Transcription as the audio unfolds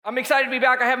I'm excited to be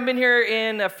back. I haven't been here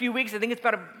in a few weeks. I think it's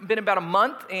been about a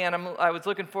month, and I was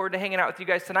looking forward to hanging out with you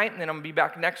guys tonight, and then I'm going to be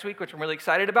back next week, which I'm really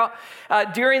excited about.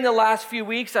 During the last few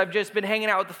weeks, I've just been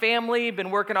hanging out with the family, been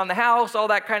working on the house, all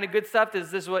that kind of good stuff.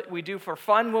 This is what we do for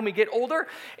fun when we get older,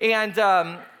 and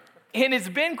it's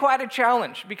been quite a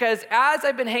challenge because as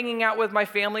I've been hanging out with my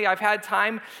family, I've had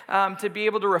time to be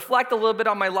able to reflect a little bit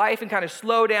on my life and kind of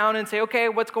slow down and say, okay,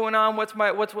 what's going on? What's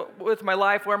my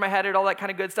life? Where am I headed? All that kind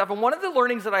of good stuff. And one of the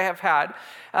learnings that I have had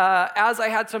as I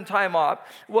had some time off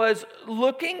was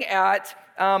looking at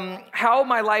how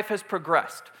my life has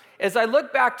progressed. As I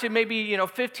look back to maybe,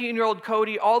 15-year-old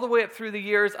Cody all the way up through the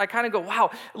years, I kind of go, wow,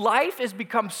 life has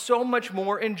become so much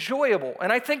more enjoyable.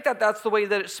 And I think that that's the way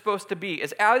that it's supposed to be,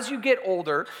 is as you get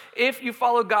older, if you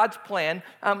follow God's plan,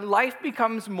 life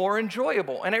becomes more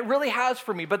enjoyable. And it really has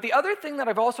for me. But the other thing that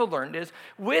I've also learned is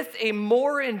with a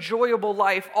more enjoyable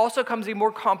life also comes a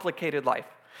more complicated life.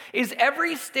 Is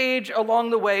every stage along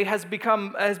the way has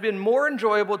been more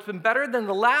enjoyable, it's been better than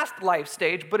the last life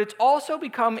stage, but it's also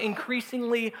become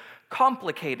increasingly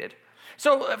complicated.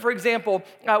 So, for example,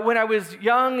 when I was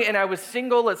young and I was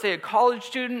single, let's say a college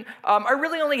student, I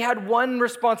really only had one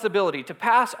responsibility, to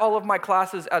pass all of my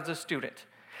classes as a student.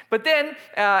 But then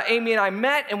Amy and I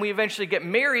met and we eventually get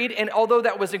married, and although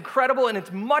that was incredible and it's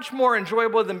much more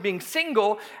enjoyable than being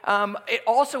single, it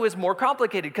also is more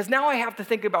complicated because now I have to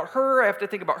think about her, I have to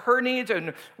think about her needs,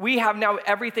 and we have now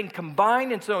everything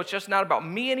combined, and so it's just not about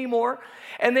me anymore.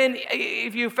 And then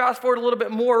if you fast forward a little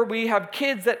bit more, we have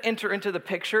kids that enter into the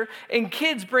picture, and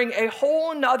kids bring a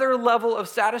whole nother level of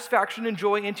satisfaction and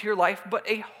joy into your life, but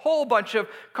a whole bunch of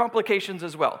complications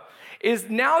as well. Is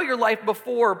now your life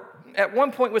before at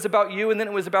one point was about you, and then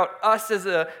it was about us as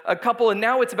a couple, and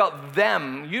now it's about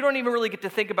them. You don't even really get to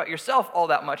think about yourself all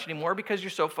that much anymore because you're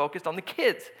so focused on the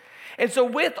kids. And so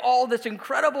with all this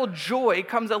incredible joy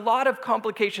comes a lot of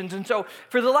complications. And so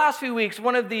for the last few weeks,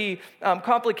 one of the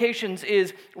complications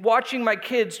is watching my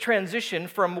kids transition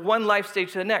from one life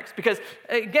stage to the next. Because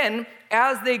again,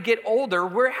 as they get older,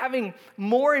 we're having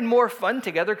more and more fun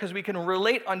together because we can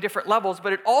relate on different levels,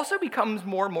 but it also becomes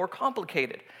more and more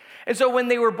complicated. And so when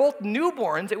they were both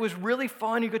newborns, it was really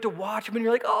fun. You get to watch them and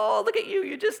you're like, oh, look at you.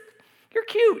 You're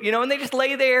cute, and they just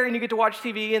lay there and you get to watch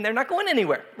TV and they're not going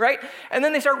anywhere, right? And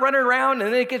then they start running around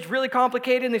and then it gets really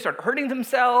complicated and they start hurting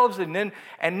themselves. And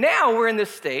now we're in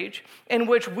this stage in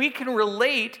which we can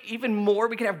relate even more.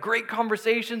 We can have great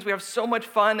conversations. We have so much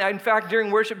fun. In fact,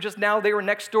 during worship just now, they were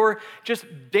next door just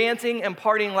dancing and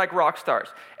partying like rock stars.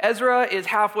 Ezra is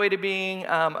halfway to being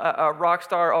a rock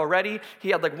star already. He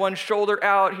had like one shoulder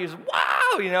out. He was,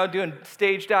 wow, doing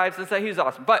stage dives and stuff. He was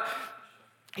awesome. But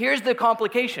here's the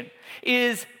complication,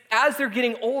 is as they're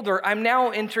getting older, I'm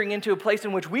now entering into a place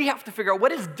in which we have to figure out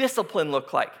what does discipline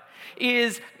look like.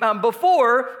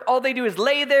 Before, all they do is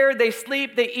lay there, they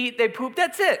sleep, they eat, they poop,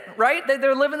 that's it, right?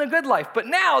 They're living the good life. But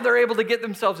now they're able to get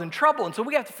themselves in trouble. And so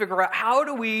we have to figure out how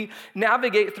do we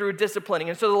navigate through disciplining.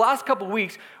 And so the last couple of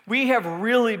weeks, we have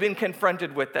really been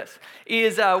confronted with this.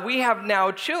 We have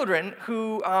now children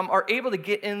who are able to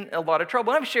get in a lot of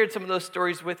trouble. And I've shared some of those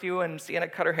stories with you, and Sienna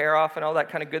cut her hair off and all that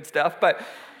kind of good stuff. But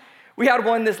we had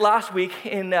one this last week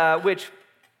in which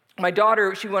my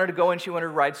daughter, she wanted to go and she wanted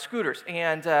to ride scooters.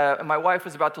 And my wife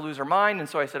was about to lose her mind. And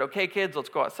so I said, okay, kids, let's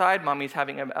go outside. Mommy's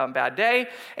having a bad day.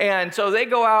 And so they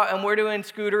go out and we're doing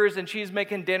scooters and she's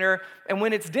making dinner. And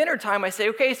when it's dinner time, I say,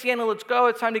 okay, Sienna, let's go.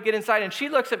 It's time to get inside. And she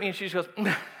looks at me and she just goes,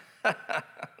 no.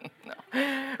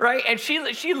 Right? And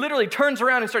she literally turns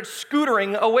around and starts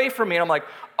scootering away from me. And I'm like,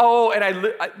 oh,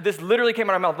 and this literally came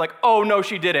out of my mouth. I'm like, oh, no,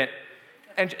 she didn't.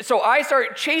 And so I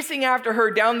start chasing after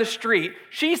her down the street.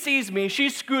 She sees me.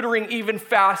 She's scootering even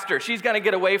faster. She's going to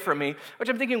get away from me, which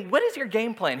I'm thinking, what is your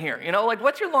game plan here?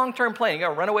 What's your long-term plan? You got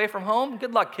to run away from home?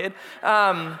 Good luck, kid.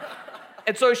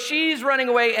 And so she's running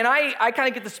away, and I kind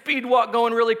of get the speed walk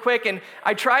going really quick, and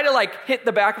I try to hit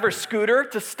the back of her scooter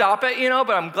to stop it,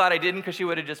 but I'm glad I didn't because she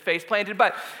would have just face planted.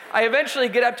 But I eventually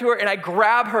get up to her, and I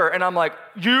grab her, and I'm like,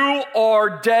 you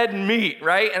are dead meat,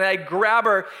 right? And I grab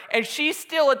her, and she's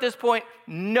still at this point,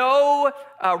 no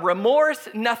remorse,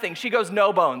 nothing. She goes,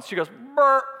 no bones. She goes,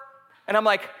 burr. And I'm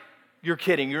like, you're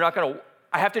kidding. You're not going to...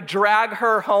 I have to drag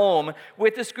her home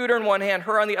with the scooter in one hand,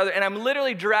 her on the other, and I'm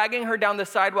literally dragging her down the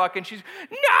sidewalk, and she's,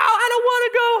 no, I don't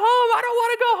want to go home. I don't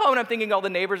want to go home. And I'm thinking all the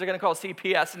neighbors are going to call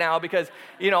CPS now because,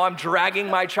 I'm dragging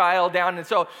my child down. And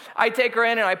so I take her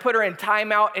in, and I put her in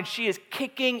timeout, and she is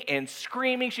kicking and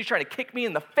screaming. She's trying to kick me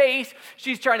in the face.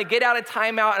 She's trying to get out of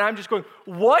timeout, and I'm just going,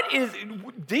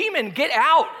 demon, get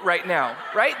out right now,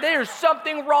 right? There's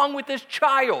something wrong with this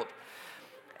child.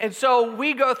 And so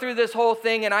we go through this whole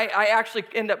thing, and I actually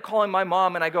end up calling my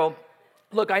mom, and I go,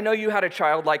 look, I know you had a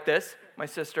child like this, my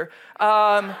sister.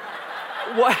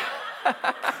 What?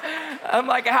 I'm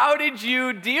like, how did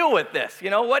you deal with this?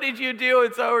 What did you do?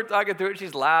 And so we're talking through it.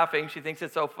 She's laughing. She thinks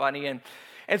it's so funny.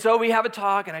 And so we have a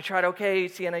talk, and I tried, okay,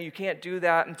 Sienna, you can't do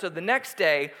that. And so the next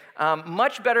day,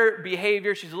 much better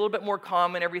behavior. She's a little bit more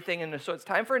calm and everything. And so it's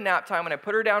time for a nap time. And I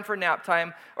put her down for nap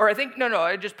time. Or I think,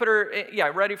 I just put her,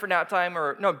 ready for nap time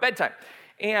bedtime.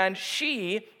 And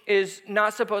she is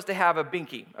not supposed to have a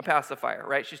binky, a pacifier,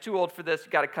 right? She's too old for this.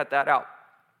 You got to cut that out.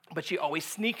 But she always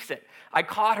sneaks it. I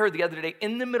caught her the other day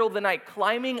in the middle of the night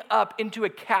climbing up into a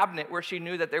cabinet where she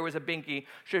knew that there was a binky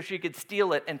so she could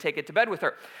steal it and take it to bed with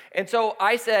her. And so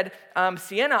I said,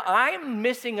 Sienna, I'm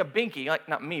missing a binky. Like,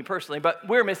 not me personally, but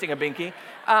we're missing a binky.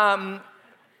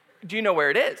 Do you know where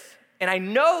it is? And I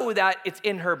know that it's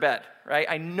in her bed, right?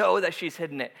 I know that she's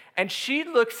hidden it. And she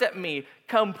looks at me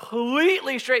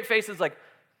completely straight faces like,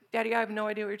 Daddy, I have no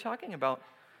idea what you're talking about.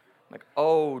 I'm like,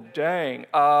 oh, dang.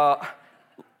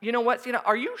 You know what, Sienna,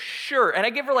 are you sure? And I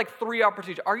give her like 3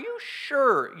 opportunities. Are you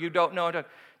sure you don't know?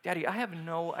 Daddy, I have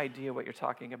no idea what you're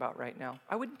talking about right now.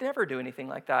 I would never do anything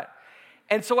like that.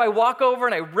 And so I walk over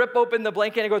and I rip open the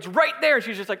blanket and it goes right there. And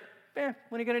she's just like, what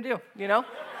are you going to do,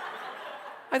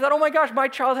 I thought, oh my gosh, my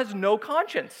child has no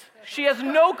conscience. She has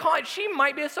no conscience. She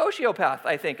might be a sociopath,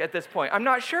 I think, at this point. I'm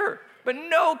not sure. But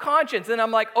no conscience. And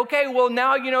I'm like, okay, well,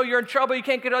 now, you're in trouble. You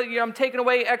can't get out. I'm taking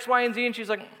away X, Y, and Z. And she's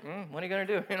like, what are you going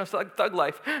to do? It's like thug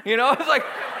life. I was like,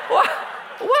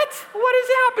 what is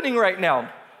happening right now?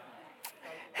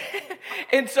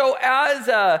 And so as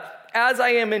I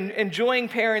am enjoying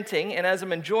parenting and as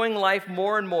I'm enjoying life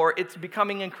more and more, it's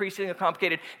becoming increasingly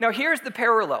complicated. Now, here's the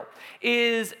parallel,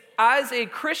 is as a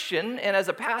Christian and as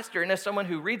a pastor and as someone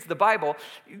who reads the Bible,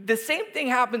 the same thing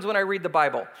happens when I read the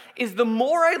Bible, is the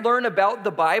more I learn about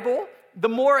the Bible, the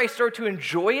more I start to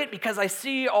enjoy it because I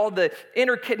see all the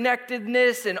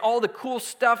interconnectedness and all the cool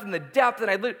stuff and the depth,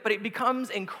 but it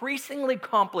becomes increasingly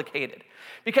complicated.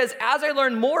 Because as I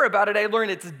learn more about it, I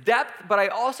learn its depth, but I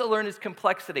also learn its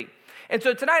complexity. And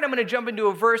so tonight I'm going to jump into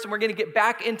a verse, and we're going to get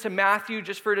back into Matthew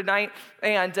just for tonight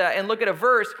and look at a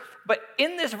verse. But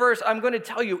in this verse, I'm going to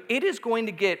tell you, it is going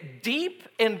to get deep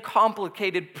and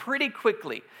complicated pretty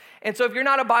quickly. And so if you're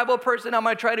not a Bible person, I'm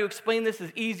going to try to explain this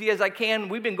as easy as I can.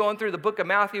 We've been going through the book of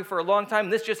Matthew for a long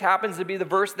time. This just happens to be the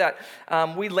verse that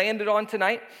we landed on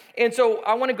tonight. And so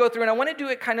I want to go through, and I want to do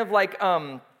it kind of like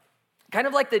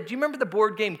do you remember the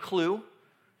board game Clue?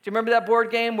 Do you remember that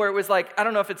board game where it was like, I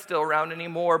don't know if it's still around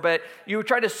anymore, but you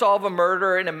try to solve a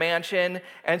murder in a mansion,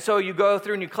 and so you go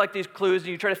through and you collect these clues,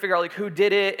 and you try to figure out like who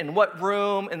did it, and what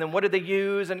room, and then what did they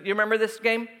use, and you remember this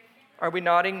game? Are we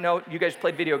nodding? No, you guys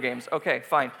played video games. Okay,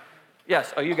 fine.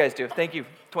 Yes, you guys do. Thank you,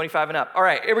 25 and up. All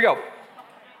right, here we go.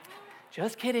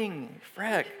 Just kidding,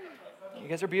 frick. You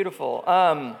guys are beautiful.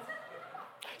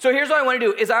 So here's what I want to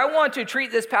do, is I want to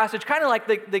treat this passage kind of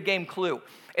like the game Clue.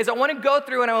 Is I want to go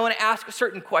through and I want to ask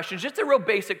certain questions, just the real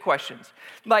basic questions.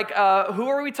 Like, who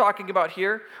are we talking about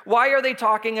here? Why are they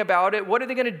talking about it? What are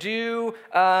they going to do?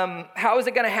 How is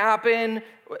it going to happen?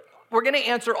 We're going to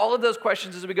answer all of those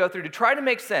questions as we go through to try to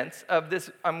make sense of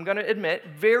this, I'm going to admit,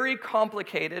 very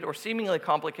complicated or seemingly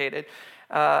complicated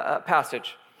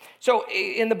passage. So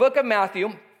in the book of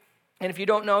Matthew, and if you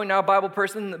don't know, now a Bible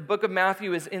person, the book of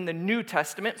Matthew is in the New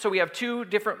Testament. So we have 2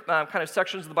 different kind of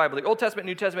sections of the Bible, the Old Testament,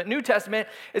 New Testament. New Testament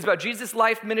is about Jesus'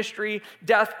 life, ministry,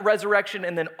 death, resurrection,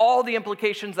 and then all the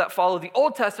implications that follow. The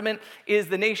Old Testament is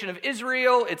the nation of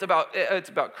Israel. It's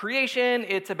about creation.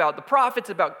 It's about the prophets,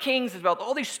 about kings. It's about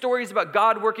all these stories about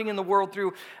God working in the world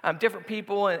through different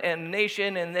people and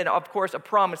nation. And then, of course, a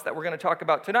promise that we're going to talk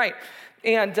about tonight.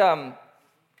 And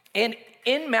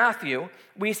in Matthew,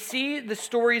 we see the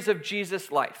stories of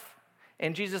Jesus' life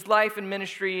and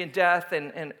ministry and death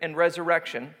and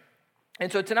resurrection.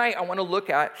 And so tonight I want to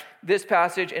look at this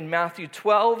passage in Matthew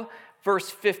 12, verse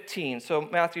 15. So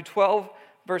Matthew 12,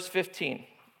 verse 15.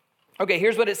 Okay,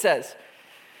 here's what it says.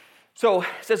 So it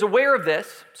says, aware of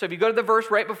this. So if you go to the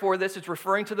verse right before this, it's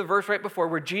referring to the verse right before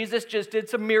where Jesus just did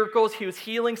some miracles. He was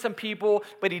healing some people,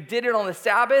 but he did it on the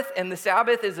Sabbath, and the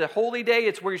Sabbath is a holy day.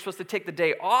 It's where you're supposed to take the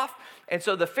day off. And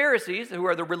so the Pharisees, who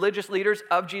are the religious leaders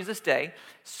of Jesus' day,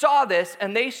 saw this,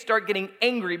 and they start getting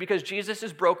angry because Jesus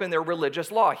has broken their religious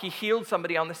law. He healed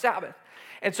somebody on the Sabbath.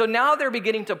 And so now they're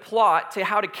beginning to plot to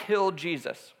how to kill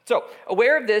Jesus. So,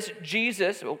 aware of this,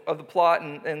 Jesus, of the plot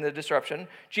and the disruption,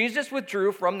 Jesus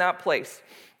withdrew from that place.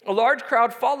 A large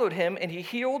crowd followed him, and he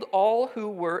healed all who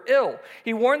were ill.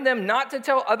 He warned them not to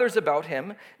tell others about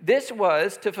him. This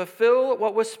was to fulfill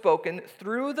what was spoken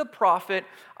through the prophet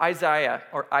Isaiah.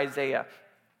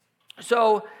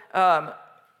 So,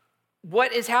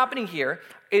 what is happening here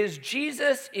is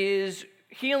Jesus is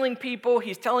healing people.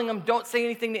 He's telling them, don't say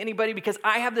anything to anybody because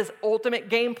I have this ultimate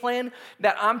game plan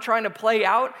that I'm trying to play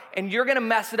out, and you're going to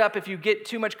mess it up if you get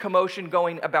too much commotion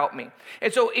going about me.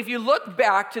 And so if you look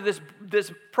back to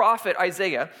this prophet,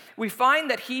 Isaiah, we find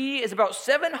that he is about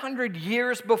 700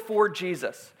 years before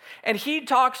Jesus. And he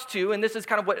talks to, and this is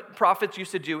kind of what prophets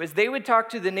used to do, is they would talk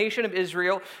to the nation of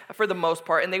Israel for the most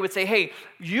part, and they would say, hey,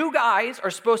 you guys are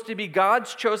supposed to be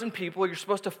God's chosen people. You're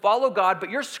supposed to follow God, but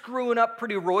you're screwing up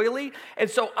pretty royally. And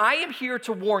so I am here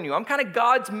to warn you. I'm kind of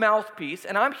God's mouthpiece,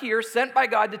 and I'm here sent by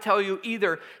God to tell you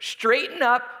either straighten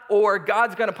up or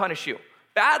God's going to punish you.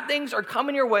 Bad things are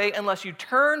coming your way unless you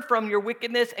turn from your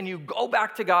wickedness and you go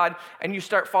back to God and you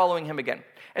start following him again.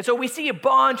 And so we see a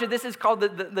bunch of, this is called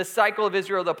the cycle of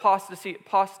Israel, the apostasy,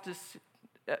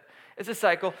 it's a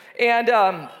cycle.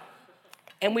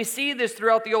 And we see this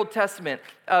throughout the Old Testament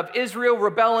of Israel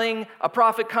rebelling, a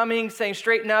prophet coming, saying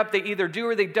straighten up. They either do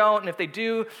or they don't. And if they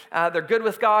do, they're good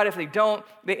with God. If they don't,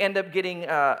 they end up getting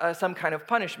some kind of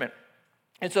punishment.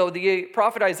 And so the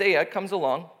prophet Isaiah comes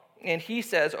along and he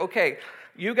says, okay,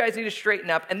 you guys need to straighten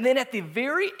up. And then at the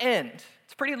very end,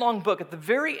 it's a pretty long book, at the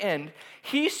very end,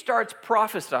 he starts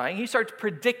prophesying, he starts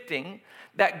predicting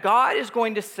that God is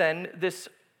going to send this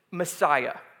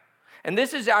Messiah. And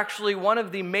this is actually one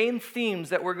of the main themes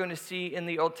that we're going to see in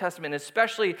the Old Testament,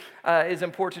 especially is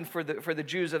important for the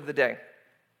Jews of the day,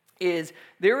 is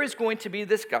there is going to be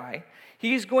this guy,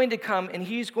 he's going to come and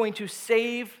he's going to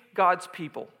save God's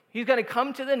people. He's going to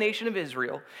come to the nation of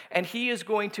Israel, and he is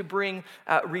going to bring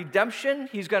redemption.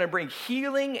 He's going to bring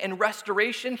healing and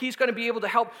restoration. He's going to be able to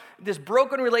help this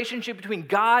broken relationship between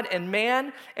God and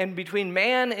man, and between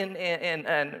man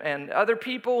and other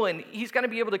people. And he's going to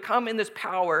be able to come in this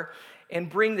power and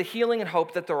bring the healing and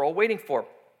hope that they're all waiting for.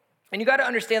 And you got to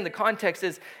understand the context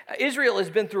is Israel has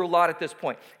been through a lot at this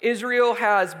point. Israel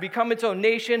has become its own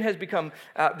nation, has become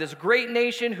this great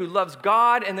nation who loves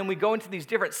God, and then we go into these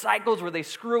different cycles where they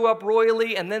screw up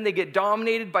royally, and then they get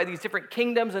dominated by these different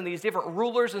kingdoms and these different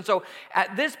rulers. And so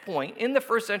at this point, in the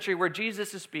first century where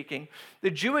Jesus is speaking,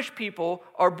 the Jewish people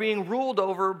are being ruled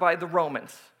over by the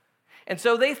Romans. And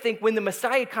so they think when the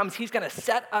Messiah comes, he's going to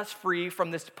set us free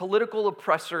from this political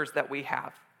oppressors that we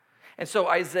have. And so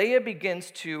Isaiah begins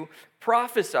to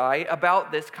prophesy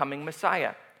about this coming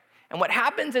Messiah. And what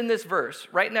happens in this verse,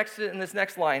 right next to in this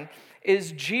next line,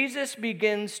 is Jesus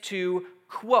begins to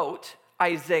quote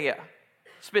Isaiah,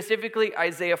 specifically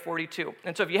Isaiah 42.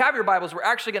 And so if you have your Bibles, we're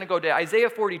actually going to go to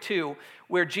Isaiah 42,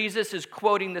 where Jesus is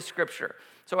quoting the scripture.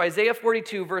 So Isaiah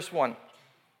 42, verse 1.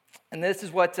 And this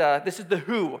is this is the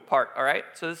who part, all right?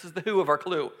 So this is the who of our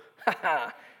clue.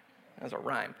 That's a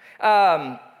rhyme.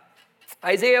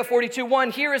 Isaiah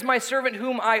 42:1, here is my servant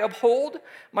whom I uphold,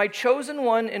 my chosen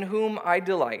one in whom I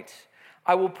delight.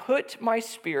 I will put my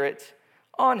spirit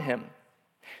on him.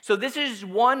 So this is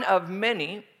one of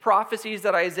many prophecies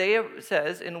that Isaiah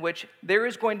says in which there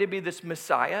is going to be this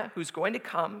Messiah who's going to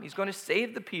come, he's going to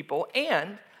save the people,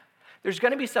 and there's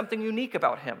going to be something unique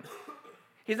about him.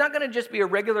 He's not going to just be a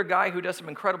regular guy who does some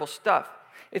incredible stuff.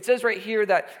 It says right here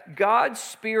that God's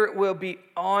spirit will be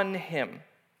on him,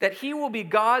 that he will be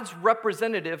God's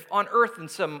representative on earth in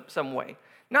some way.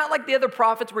 Not like the other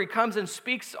prophets where he comes and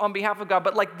speaks on behalf of God,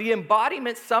 but like the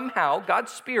embodiment somehow,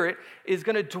 God's Spirit is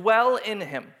going to dwell in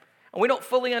him. And we don't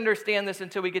fully understand this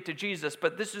until we get to Jesus,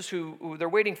 but this is who they're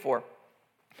waiting for.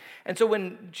 And so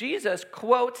when Jesus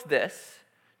quotes this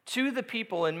to the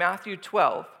people in Matthew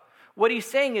 12, what he's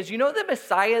saying is, you know the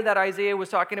Messiah that Isaiah was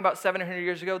talking about 700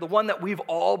 years ago, the one that we've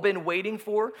all been waiting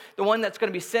for, the one that's going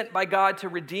to be sent by God to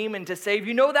redeem and to save,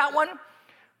 you know that one?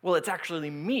 Well, it's actually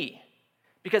me.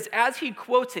 Because as he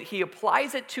quotes it, he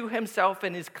applies it to himself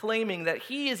and is claiming that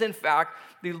he is in fact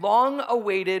the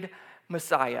long-awaited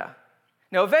Messiah.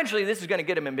 Now, eventually this is going to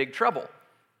get him in big trouble.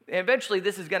 Eventually,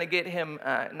 this is going to get him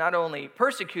not only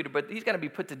persecuted, but he's going to be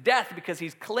put to death because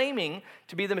he's claiming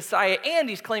to be the Messiah and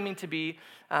he's claiming to be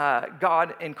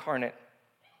God incarnate.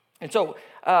 And so,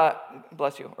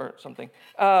 bless you, or something.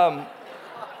 I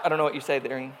don't know what you say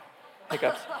during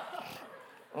hiccups.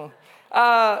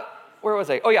 Where was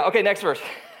I? Oh, yeah, okay, next verse.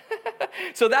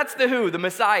 So that's the who, the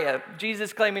Messiah,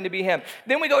 Jesus claiming to be him.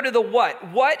 Then we go to the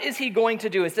what. What is he going to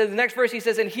do? It says, the next verse, he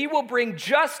says, and he will bring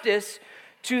justice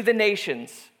to the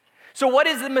nations. So what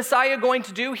is the Messiah going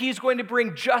to do? He's going to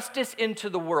bring justice into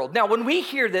the world. Now, when we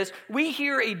hear this, we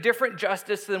hear a different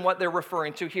justice than what they're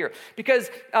referring to here.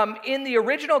 Because in the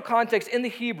original context, in the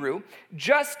Hebrew,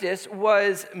 justice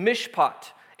was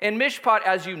mishpat. And mishpat,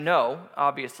 as you know,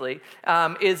 obviously,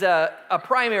 is a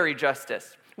primary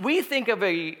justice. We think of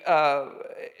a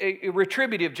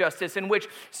retributive justice in which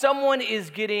someone is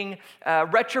getting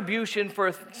retribution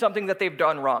for something that they've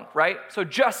done wrong, right? So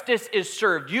justice is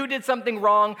served. You did something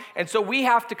wrong, and so we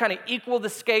have to kind of equal the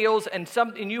scales, and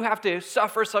you have to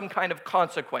suffer some kind of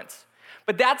consequence.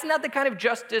 But that's not the kind of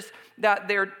justice that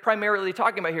they're primarily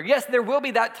talking about here. Yes, there will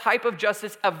be that type of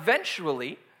justice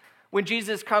eventually when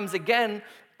Jesus comes again,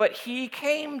 but he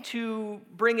came to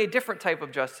bring a different type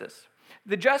of justice.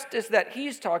 The justice that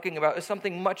he's talking about is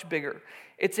something much bigger.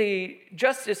 It's a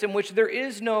justice in which there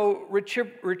is no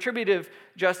retributive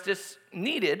justice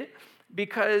needed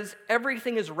because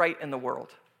everything is right in the world.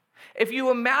 If you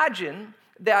imagine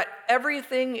that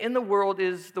everything in the world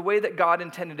is the way that God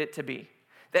intended it to be,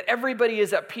 that everybody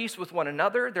is at peace with one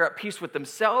another, they're at peace with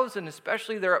themselves, and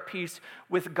especially they're at peace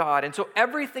with God. And so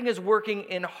everything is working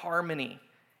in harmony.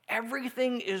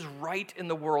 Everything is right in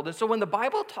the world. And so when the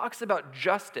Bible talks about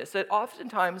justice, it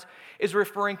oftentimes is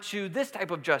referring to this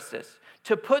type of justice,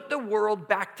 to put the world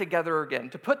back together again,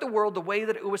 to put the world the way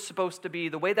that it was supposed to be,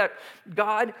 the way that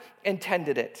God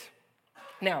intended it.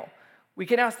 Now, we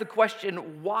can ask the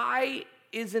question, why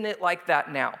isn't it like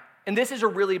that now? And this is a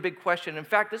really big question. In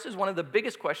fact, this is one of the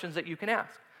biggest questions that you can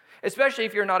ask. Especially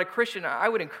if you're not a Christian, I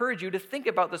would encourage you to think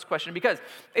about this question because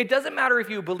it doesn't matter if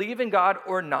you believe in God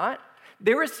or not.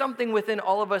 There is something within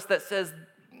all of us that says,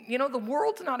 the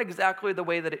world's not exactly the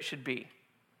way that it should be.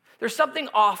 There's something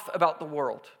off about the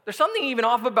world. There's something even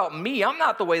off about me. I'm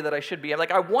not the way that I should be.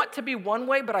 I want to be one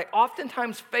way, but I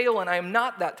oftentimes fail, and I am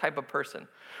not that type of person.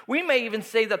 We may even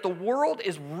say that the world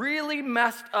is really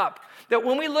messed up, that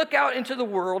when we look out into the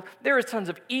world, there is tons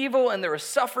of evil, and there is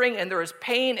suffering, and there is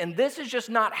pain, and this is just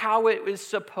not how it is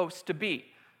supposed to be.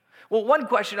 Well, one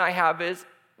question I have is,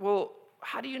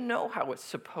 how do you know how it's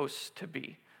supposed to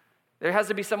be? There has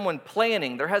to be someone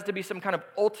planning. There has to be some kind of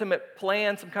ultimate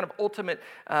plan, some kind of ultimate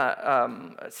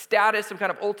status, some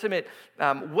kind of ultimate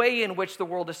way in which the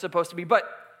world is supposed to be. But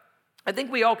I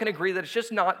think we all can agree that it's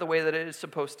just not the way that it is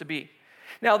supposed to be.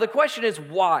 Now, the question is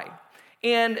why?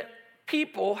 And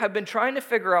people have been trying to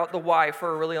figure out the why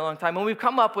for a really long time, and we've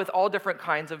come up with all different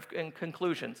kinds of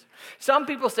conclusions. Some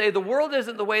people say the world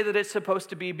isn't the way that it's supposed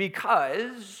to be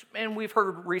because, and we've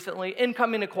heard recently,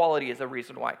 income inequality is a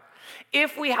reason why.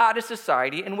 If we had a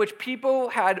society in which people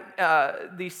had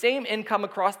the same income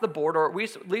across the board, or at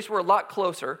least we're a lot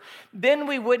closer, then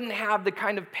we wouldn't have the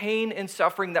kind of pain and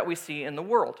suffering that we see in the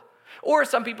world. Or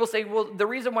some people say, the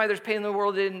reason why there's pain in the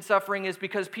world and suffering is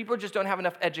because people just don't have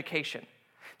enough education.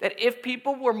 That if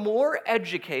people were more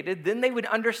educated, then they would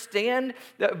understand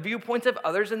the viewpoints of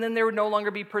others, and then there would no longer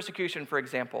be persecution, for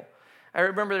example. I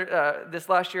remember this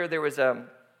last year, there was a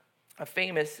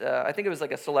famous, I think it was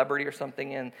like a celebrity or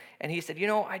something, and he said,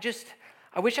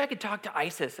 I wish I could talk to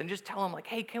ISIS and just tell them,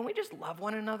 hey, can we just love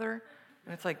one another?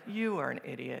 And it's like, you are an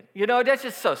idiot. That's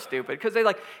just so stupid, because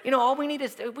they're all we need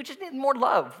is, we just need more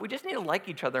love. We just need to like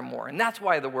each other more, and that's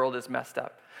why the world is messed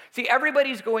up. See,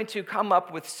 everybody's going to come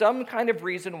up with some kind of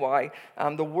reason why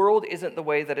the world isn't the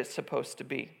way that it's supposed to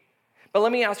be. But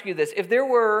let me ask you this. If there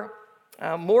were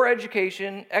more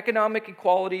education, economic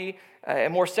equality, a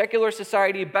more secular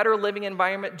society, better living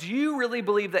environment, do you really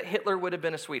believe that Hitler would have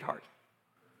been a sweetheart?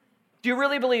 Do you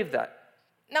really believe that?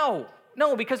 No,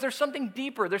 because there's something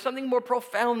deeper. There's something more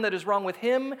profound that is wrong with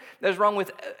him, that is wrong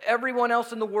with everyone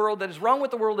else in the world, that is wrong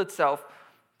with the world itself.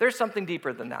 There's something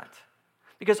deeper than that.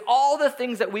 Because all the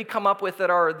things that we come up with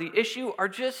that are the issue are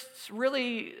just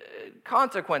really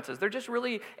consequences. They're just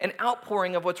really an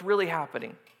outpouring of what's really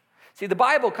happening. See, the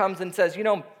Bible comes and says,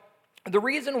 the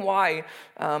reason why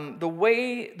the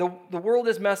way the world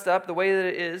is messed up the way that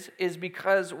it is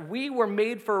because we were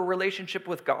made for a relationship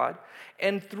with God.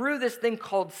 And through this thing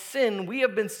called sin, we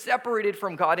have been separated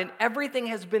from God, and everything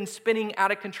has been spinning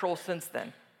out of control since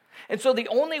then. And so the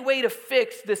only way to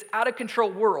fix this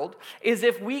out-of-control world is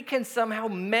if we can somehow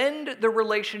mend the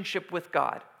relationship with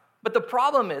God. But the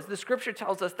problem is, the scripture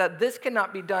tells us that this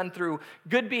cannot be done through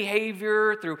good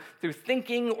behavior, through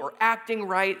thinking or acting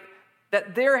right,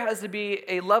 that there has to be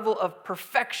a level of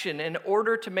perfection in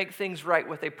order to make things right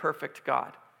with a perfect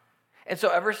God. And so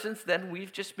ever since then,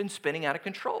 we've just been spinning out of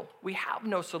control. We have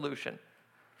no solution.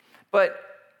 But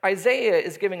Isaiah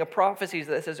is giving a prophecy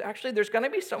that says, actually, there's going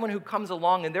to be someone who comes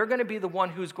along, and they're going to be the one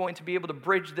who's going to be able to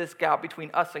bridge this gap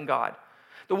between us and God.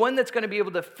 The one that's going to be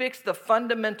able to fix the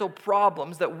fundamental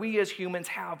problems that we as humans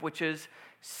have, which is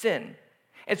sin.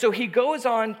 And so he goes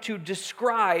on to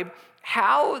describe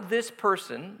how this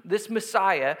person, this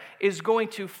Messiah, is going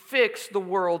to fix the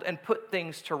world and put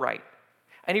things to right.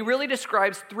 And he really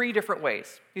describes three different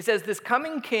ways. He says this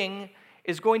coming king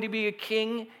is going to be a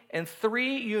king in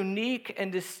three unique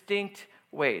and distinct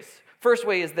ways. First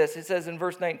way is this. It says in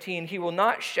verse 19, he will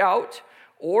not shout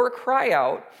or cry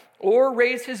out or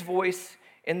raise his voice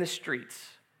in the streets.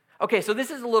 Okay, so this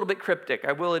is a little bit cryptic,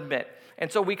 I will admit.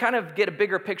 And so we kind of get a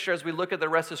bigger picture as we look at the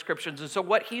rest of the scriptures. And so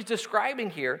what he's describing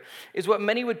here is what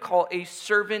many would call a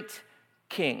servant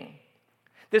king.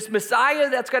 This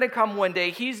Messiah that's going to come one day,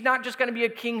 he's not just going to be a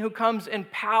king who comes in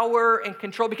power and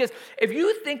control. Because if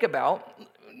you think about,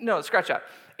 no, scratch that.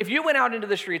 If you went out into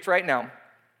the streets right now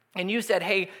and you said,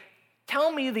 hey,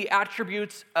 tell me the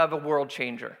attributes of a world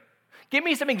changer. Give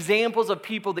me some examples of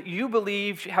people that you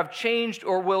believe have changed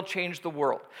or will change the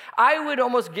world. I would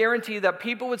almost guarantee that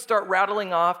people would start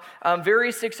rattling off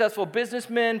very successful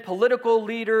businessmen, political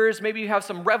leaders, maybe you have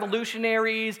some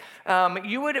revolutionaries.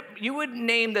 You would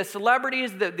name the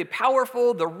celebrities, the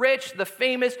powerful, the rich, the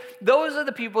famous. Those are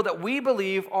the people that we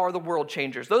believe are the world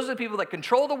changers. Those are the people that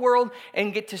control the world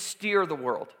and get to steer the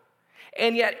world.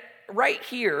 And yet, right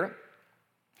here,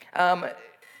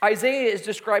 Isaiah is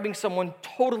describing someone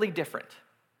totally different.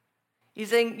 He's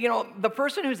saying, the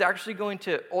person who's actually going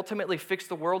to ultimately fix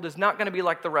the world is not going to be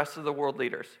like the rest of the world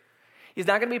leaders. He's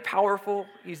not going to be powerful.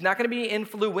 He's not going to be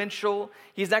influential.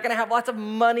 He's not going to have lots of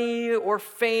money or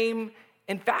fame.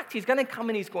 In fact, he's going to come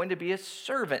and he's going to be a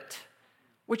servant,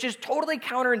 which is totally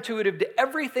counterintuitive to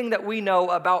everything that we know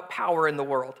about power in the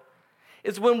world.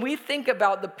 Is when we think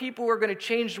about the people who are going to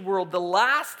change the world, the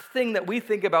last thing that we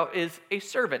think about is a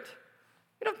servant.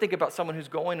 We don't think about someone who's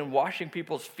going and washing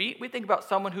people's feet. We think about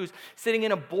someone who's sitting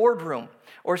in a boardroom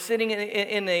or sitting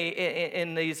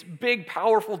in these big,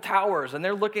 powerful towers, and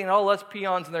they're looking at all us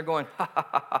peons, and they're going, ha, ha,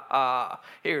 ha, ha, ha.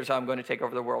 Here's how I'm going to take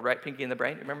over the world, right? Pinky in the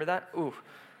Brain, remember that? Ooh,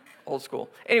 old school.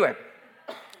 Anyway,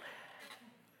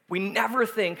 we never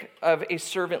think of a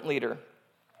servant leader.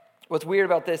 What's weird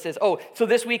about this is, so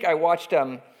this week I watched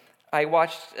a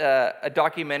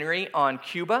documentary on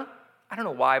Cuba. I don't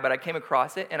know why, but I came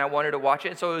across it and I wanted to watch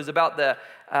it. So it was about the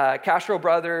Castro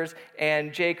brothers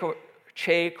and Che,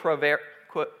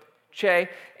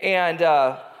 and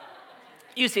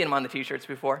you've seen them on the t-shirts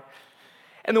before.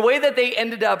 And the way that they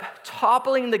ended up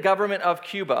toppling the government of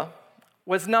Cuba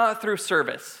was not through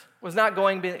service, was not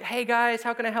going, hey guys,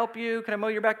 how can I help you? Can I mow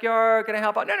your backyard? Can I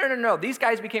help out? No. These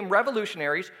guys became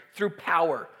revolutionaries through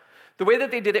power. The way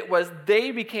that they did it was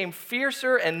they became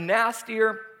fiercer and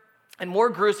nastier and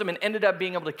more gruesome, and ended up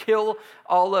being able to kill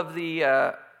all of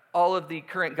the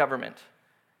current government.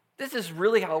 This is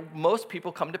really how most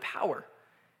people come to power.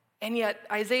 And yet,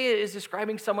 Isaiah is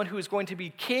describing someone who is going to be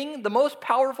king, the most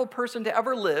powerful person to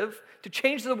ever live, to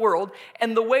change the world,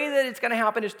 and the way that it's going to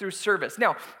happen is through service.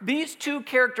 Now, these two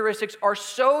characteristics are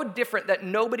so different that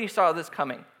nobody saw this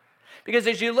coming. Because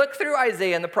as you look through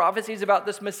Isaiah and the prophecies about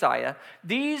this Messiah,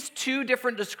 these two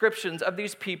different descriptions of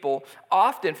these people,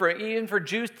 often, even for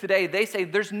Jews today, they say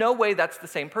there's no way that's the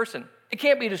same person. It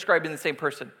can't be describing the same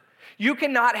person. You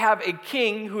cannot have a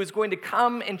king who is going to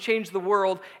come and change the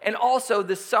world and also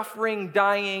the suffering,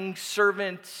 dying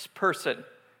servant person.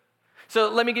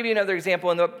 So let me give you another example.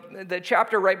 In the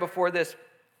chapter right before this,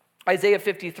 Isaiah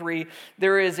 53,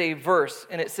 there is a verse,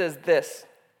 and it says this.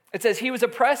 It says, he was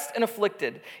oppressed and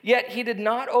afflicted, yet he did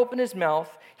not open his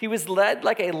mouth. He was led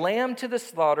like a lamb to the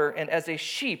slaughter, and as a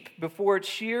sheep before its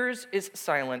shears is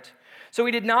silent. So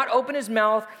he did not open his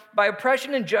mouth. By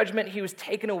oppression and judgment he was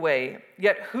taken away.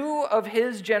 Yet who of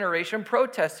his generation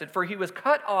protested? For he was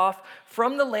cut off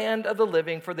from the land of the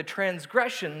living. For the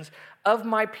transgressions of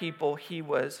my people he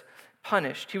was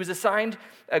punished. He was assigned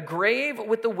a grave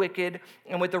with the wicked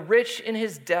and with the rich in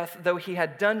his death, though he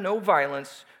had done no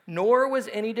violence, nor was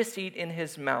any deceit in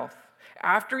his mouth.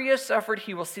 After he has suffered,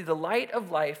 he will see the light of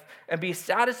life and be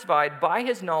satisfied by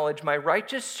his knowledge. My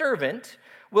righteous servant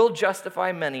will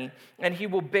justify many, and he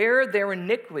will bear their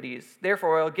iniquities.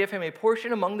 Therefore, I will give him a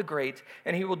portion among the great,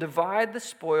 and he will divide the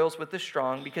spoils with the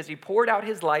strong, because he poured out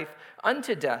his life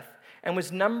unto death and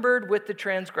was numbered with the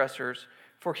transgressors.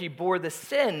 For he bore the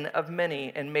sin of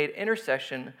many and made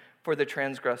intercession for the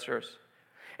transgressors.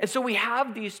 And so we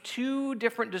have these two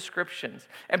different descriptions.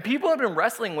 And people have been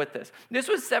wrestling with this. This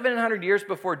was 700 years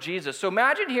before Jesus. So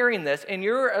imagine hearing this, and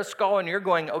you're a scholar, and you're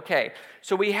going, okay,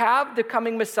 so we have the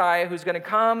coming Messiah who's going to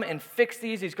come and fix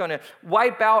these. He's going to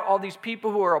wipe out all these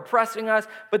people who are oppressing us.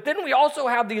 But then we also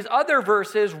have these other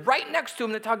verses right next to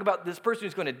him that talk about this person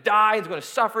who's going to die, is going to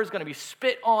suffer, is going to be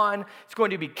spit on, is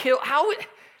going to be killed.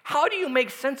 How do you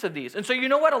make sense of these? And so you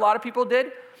know what a lot of people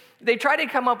did? They tried to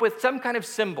come up with some kind of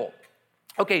symbol.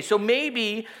 Okay, so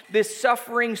maybe this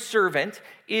suffering servant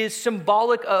is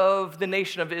symbolic of the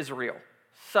nation of Israel.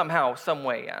 somehow, some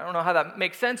way. I don't know how that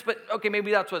makes sense, but okay,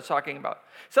 maybe that's what it's talking about.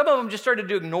 Some of them just started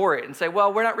to ignore it and say,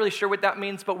 well, we're not really sure what that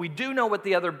means, but we do know what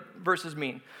the other verses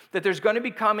mean, that there's going to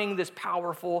be coming this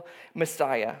powerful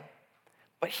Messiah.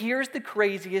 But here's the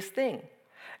craziest thing,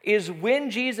 is when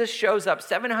Jesus shows up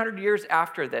 700 years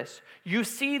after this, you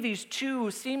see these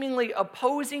two seemingly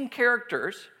opposing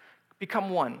characters become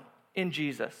one in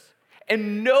Jesus.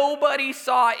 And nobody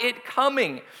saw it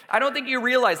coming. I don't think you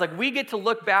realize, like, we get to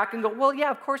look back and go, well, yeah,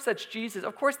 of course that's Jesus.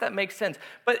 Of course that makes sense.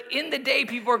 But in the day,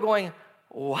 people are going,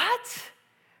 what?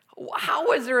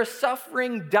 How is there a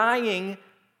suffering, dying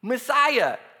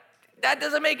Messiah? That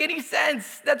doesn't make any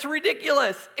sense. That's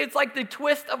ridiculous. It's like the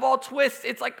twist of all twists.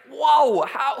 It's like, whoa,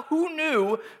 who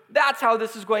knew that's how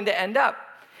this is going to end up?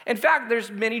 In fact, there's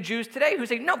many Jews today who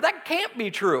say, no, that can't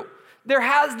be true. There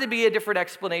has to be a different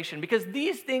explanation because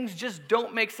these things just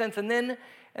don't make sense. And then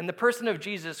in the person of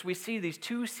Jesus, we see these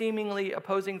two seemingly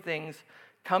opposing things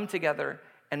come together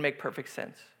and make perfect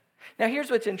sense. Now, here's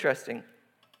what's interesting,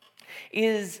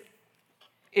 is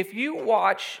if you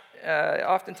watch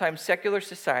oftentimes secular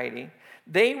society,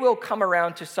 they will come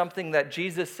around to something that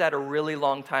Jesus said a really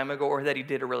long time ago or that he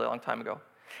did a really long time ago.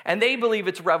 And they believe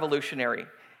it's revolutionary.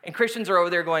 And Christians are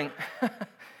over there going,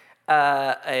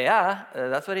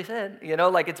 that's what he said. You know,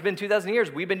 like it's been 2,000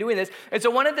 years. We've been doing this. And so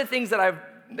one of the things that I've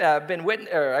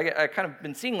I kind of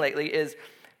been seeing lately is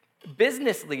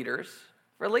business leaders,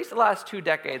 for at least the last 2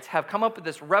 decades, have come up with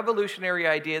this revolutionary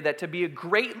idea that to be a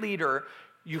great leader,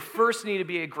 you first need to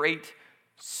be a great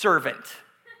servant.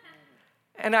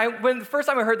 And when the first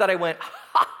time I heard that, I went,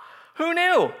 who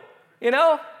knew? You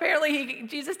know, apparently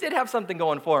Jesus did have something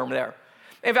going for him there.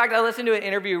 In fact, I listened to an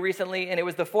interview recently, and it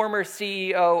was the former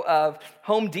CEO of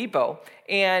Home Depot,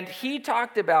 and he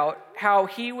talked about how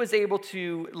he was able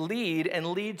to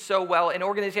lead so well an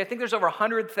organization. I think there's over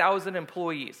 100,000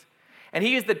 employees, and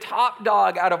he is the top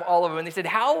dog out of all of them. And they said,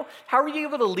 how are you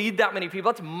able to lead that many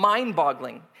people? That's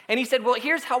mind-boggling. And he said, well,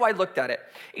 here's how I looked at it.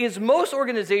 Is most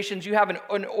organizations, you have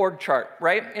an org chart,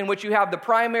 right? In which you have the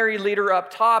primary leader up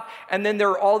top, and then there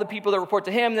are all the people that report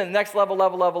to him, then the next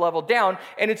level down,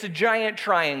 and it's a giant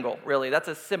triangle, really. That's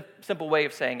a simple way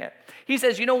of saying it. He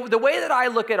says, you know, the way that I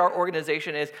look at our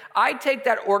organization is I take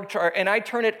that org chart and I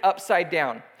turn it upside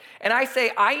down. And I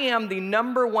say, I am the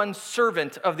number one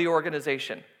servant of the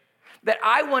organization. That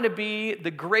I want to be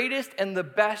the greatest and the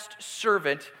best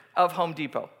servant of Home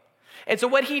Depot. And so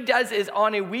what he does is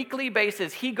on a weekly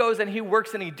basis, he goes and he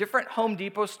works in a different Home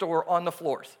Depot store on the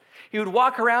floors. He would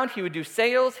walk around, he would do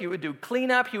sales, he would do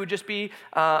cleanup, he would just be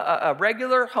a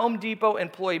regular Home Depot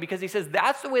employee because he says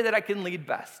that's the way that I can lead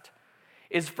best,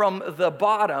 is from the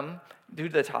bottom to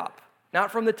the top,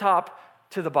 not from the top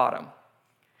to the bottom.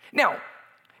 Now,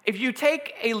 if you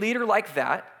take a leader like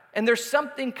that, and there's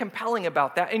something compelling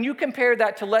about that, and you compare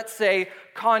that to, let's say,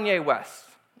 Kanye West,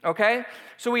 okay?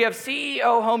 So we have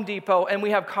CEO Home Depot, and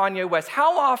we have Kanye West.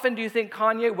 How often do you think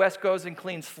Kanye West goes and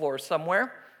cleans floors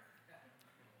somewhere?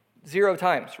 0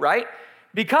 times, right?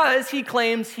 Because he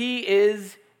claims he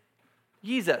is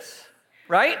Jesus,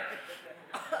 right?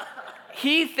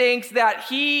 He thinks that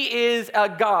he is a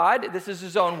God. This is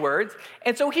his own words.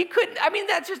 And so he couldn't,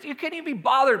 you couldn't even be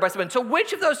bothered by someone. So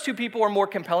which of those two people are more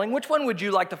compelling? Which one would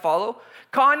you like to follow?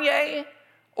 Kanye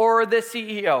or the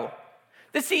CEO?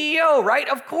 The CEO, right?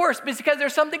 Of course, because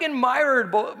there's something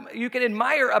admirable you can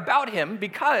admire about him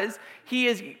because he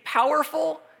is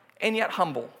powerful and yet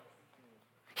humble.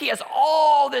 He has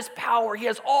all this power, he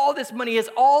has all this money, he has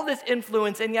all this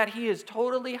influence, and yet he is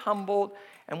totally humbled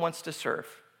and wants to serve.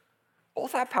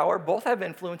 Both have power, both have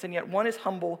influence, and yet one is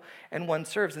humble and one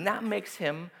serves, and that makes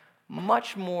him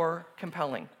much more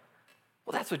compelling.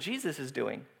 Well, that's what Jesus is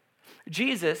doing.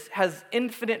 Jesus has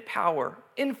infinite power,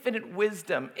 infinite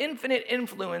wisdom, infinite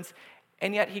influence,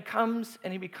 and yet he comes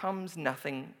and he becomes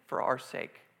nothing for our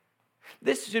sake.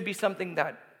 This should be something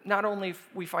that not only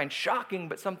we find shocking,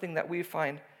 but something that we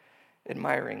find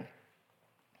admiring.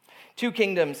 2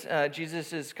 kingdoms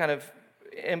Jesus is kind of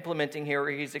implementing here, or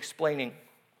he's explaining.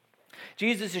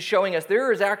 Jesus is showing us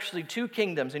there is actually 2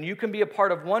 kingdoms, and you can be a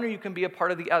part of one or you can be a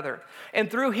part of the other. And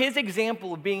through his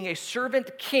example of being a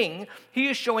servant king, he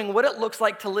is showing what it looks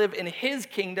like to live in his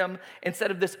kingdom instead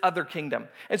of this other kingdom.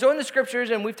 And so in the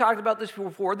scriptures, and we've talked about this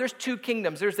before, there's 2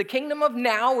 kingdoms. There's the kingdom of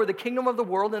now, or the kingdom of the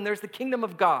world, and there's the kingdom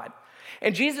of God.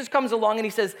 And Jesus comes along and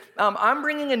he says, I'm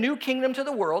bringing a new kingdom to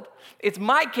the world. It's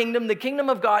my kingdom, the kingdom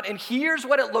of God, and here's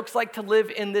what it looks like to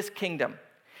live in this kingdom.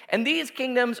 And these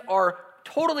kingdoms are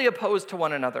totally opposed to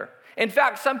one another. In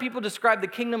fact, some people describe the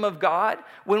kingdom of God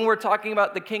when we're talking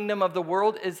about the kingdom of the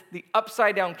world as the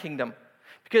upside down kingdom.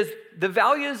 Because the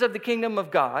values of the kingdom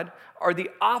of God are the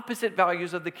opposite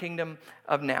values of the kingdom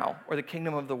of now, or the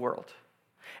kingdom of the world.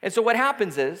 And so what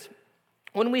happens is,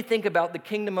 when we think about the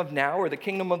kingdom of now, or the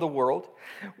kingdom of the world,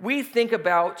 we think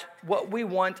about what we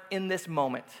want in this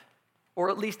moment, or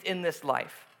at least in this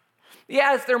life.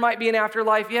 Yes, there might be an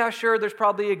afterlife. Yeah, sure, there's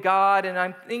probably a God, and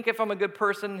I think if I'm a good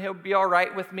person, he'll be all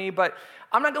right with me, but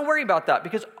I'm not going to worry about that,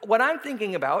 because what I'm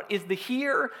thinking about is the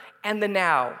here and the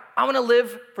now. I want to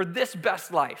live for this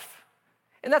best life,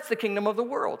 and that's the kingdom of the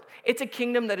world. It's a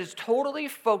kingdom that is totally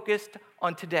focused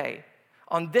on today,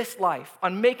 on this life,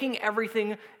 on making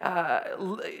everything,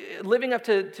 living up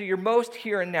to your most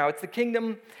here and now. It's the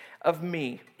kingdom of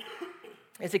me.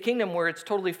 It's a kingdom where it's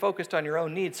totally focused on your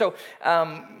own needs. So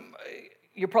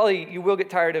you will get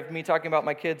tired of me talking about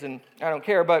my kids, and I don't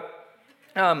care, but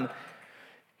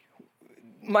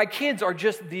my kids are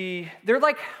just they're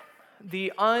like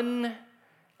the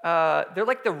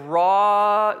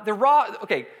raw,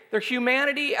 they're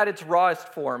humanity at its rawest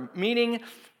form, meaning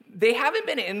they haven't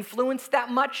been influenced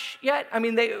that much yet. I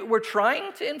mean, we're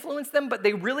trying to influence them, but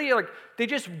they really they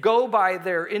just go by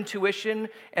their intuition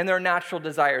and their natural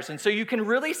desires. And so you can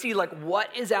really see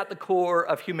what is at the core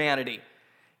of humanity,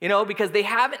 because they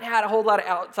haven't had a whole lot of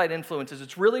outside influences.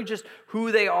 It's really just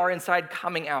who they are inside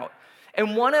coming out.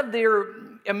 And one of their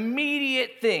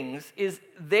immediate things is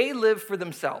they live for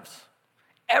themselves.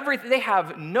 They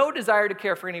have no desire to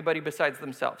care for anybody besides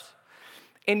themselves.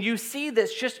 And you see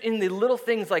this just in the little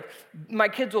things, like my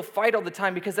kids will fight all the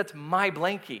time because that's my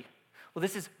blankie. Well,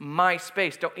 this is my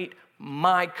space. Don't eat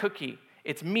my cookie.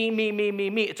 It's me, me, me,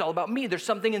 me, me. It's all about me. There's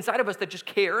something inside of us that just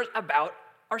cares about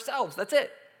ourselves. That's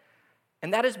it.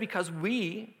 And that is because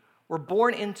we were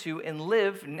born into and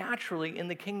live naturally in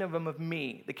the kingdom of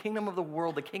me, the kingdom of the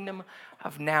world, the kingdom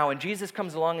of now. And Jesus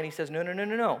comes along and he says, no, no, no,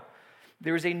 no, no.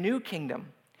 There is a new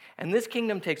kingdom. And this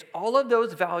kingdom takes all of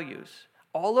those values,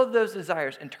 all of those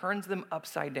desires, and turns them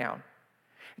upside down.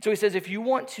 And so he says, if you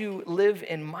want to live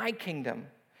in my kingdom,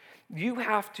 you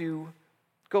have to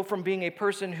go from being a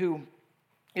person who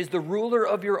is the ruler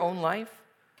of your own life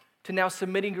to now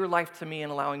submitting your life to me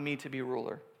and allowing me to be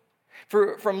ruler.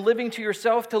 From living to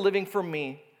yourself to living for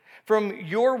me. From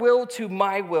your will to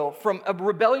my will. From a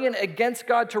rebellion against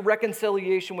God to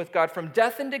reconciliation with God. From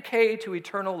death and decay to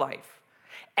eternal life.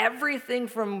 Everything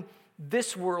from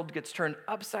this world gets turned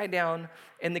upside down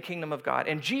in the kingdom of God.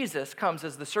 And Jesus comes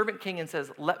as the servant king and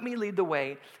says, let me lead the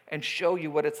way and show you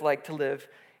what it's like to live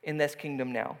in this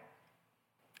kingdom now.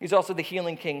 He's also the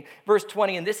healing king. Verse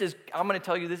 20, and I'm going to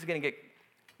tell you, it's going to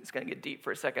get deep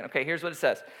for a second. Okay, here's what it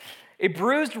says. A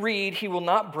bruised reed he will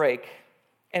not break,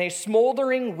 and a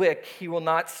smoldering wick he will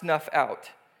not snuff out.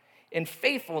 In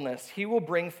faithfulness he will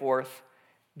bring forth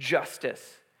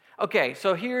justice. Okay,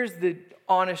 so here's the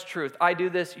honest truth. I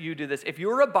do this, you do this. If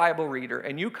you're a Bible reader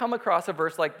and you come across a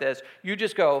verse like this, you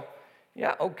just go,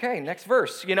 yeah, okay, next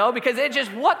verse, because it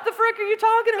just, what the frick are you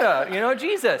talking about?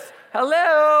 Jesus,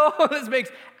 hello. This makes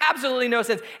absolutely no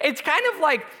sense. It's kind of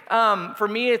like, for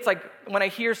me, it's like when I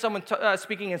hear someone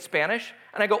speaking in Spanish,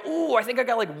 and I go, ooh, I think I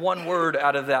got one word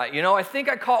out of that. I think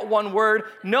I caught one word.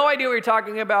 No idea what you're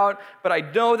talking about, but I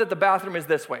know that the bathroom is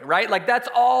this way, right? That's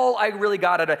all I really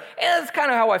got out of it. And that's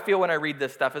kind of how I feel when I read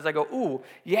this stuff, is I go, ooh,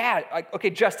 yeah, okay,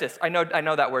 justice. I know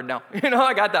that word now.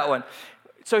 I got that one.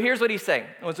 So here's what he's saying.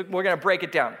 We're going to break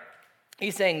it down.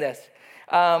 He's saying this.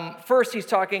 First, he's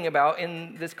talking about,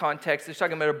 in this context, he's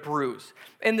talking about a bruise.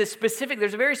 And there's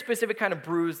a very specific kind of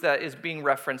bruise that is being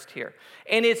referenced here.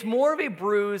 And it's more of a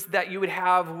bruise that you would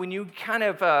have when you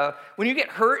when you get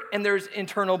hurt and there's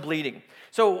internal bleeding.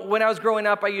 So when I was growing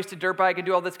up, I used to dirt bike and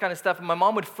do all this kind of stuff, and my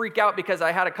mom would freak out because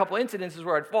I had a couple incidences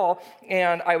where I'd fall,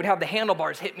 and I would have the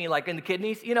handlebars hit me in the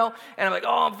kidneys, and I'm like,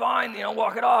 oh, I'm fine,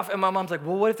 walk it off. And my mom's like,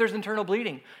 well, what if there's internal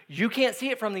bleeding? You can't see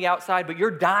it from the outside, but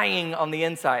you're dying on the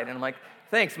inside. And I'm like,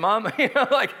 thanks, Mom. You're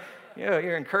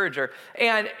an encourager.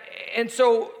 And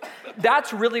so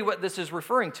that's really what this is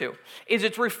referring to.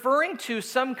 It's referring to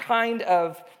some kind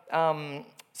of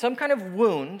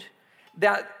wound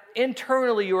that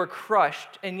internally you are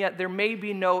crushed, and yet there may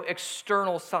be no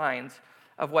external signs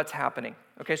of what's happening.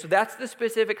 Okay, so that's the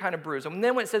specific kind of bruise. And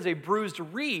then when it says a bruised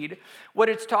reed, what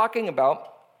it's talking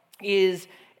about is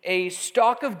a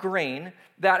stalk of grain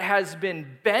that has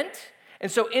been bent.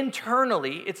 And so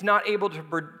internally, it's not able to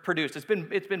produce. It's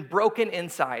been broken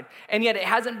inside, and yet it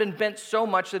hasn't been bent so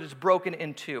much that it's broken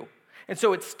in two. And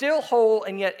so it's still whole,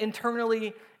 and yet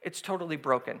internally, it's totally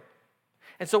broken.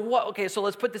 And so so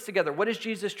let's put this together. What is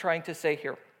Jesus trying to say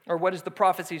here? Or what is the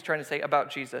prophecies trying to say about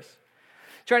Jesus?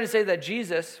 Trying to say that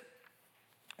Jesus,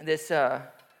 this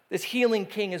healing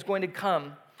king, is going to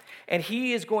come, and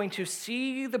he is going to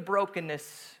see the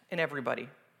brokenness in everybody.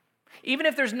 Even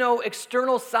if there's no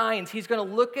external signs, he's going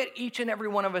to look at each and every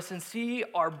one of us and see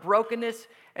our brokenness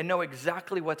and know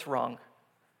exactly what's wrong.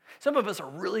 Some of us are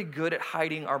really good at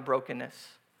hiding our brokenness.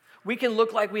 We can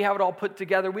look like we have it all put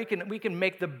together. We can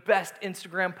make the best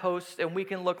Instagram posts, and we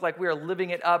can look like we are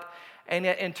living it up. And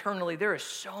yet internally, there is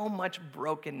so much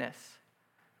brokenness.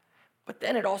 But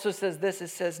then it also says this. It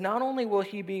says, not only will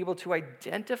he be able to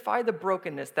identify the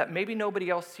brokenness that maybe nobody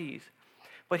else sees,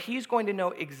 but he's going to know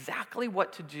exactly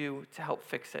what to do to help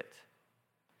fix it.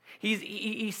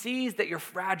 He sees that you're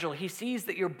fragile. He sees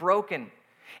that you're broken.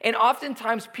 And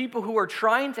oftentimes, people who are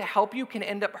trying to help you can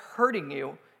end up hurting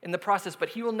you in the process, but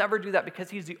he will never do that because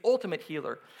he's the ultimate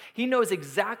healer. He knows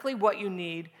exactly what you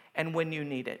need and when you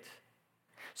need it.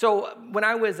 So when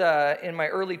I was in my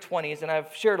early 20s, and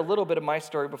I've shared a little bit of my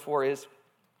story before, is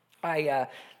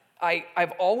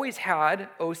I've always had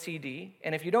OCD,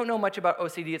 and if you don't know much about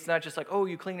OCD, it's not just like, oh,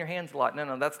 you clean your hands a lot.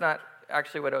 No, that's not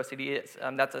actually what OCD is.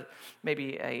 That's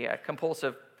maybe a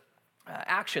compulsive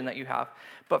action that you have.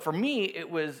 But for me,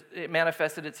 it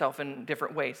manifested itself in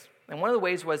different ways. And one of the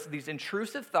ways was these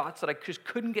intrusive thoughts that I just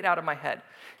couldn't get out of my head.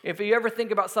 If you ever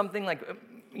think about something like,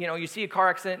 you see a car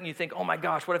accident and you think, oh my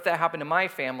gosh, what if that happened to my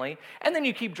family? And then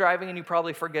you keep driving and you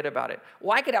probably forget about it.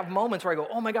 Well, I could have moments where I go,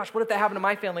 oh my gosh, what if that happened to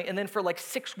my family? And then for like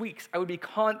 6 weeks, I would be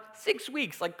 6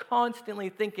 weeks like constantly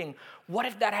thinking, what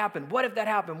if that happened? What if that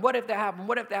happened? What if that happened?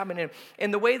 What if that happened?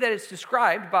 And the way that it's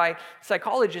described by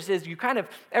psychologists is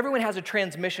everyone has a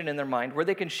transmission in their mind where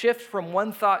they can shift from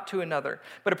one thought to another.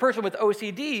 But a person with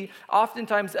OCD,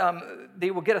 oftentimes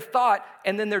they will get a thought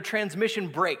and then their transmission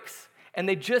breaks. And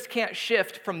they just can't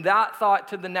shift from that thought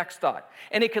to the next thought.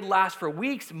 And it could last for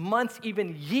weeks, months,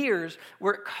 even years,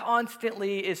 where it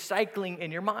constantly is cycling in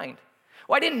your mind.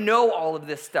 Well, I didn't know all of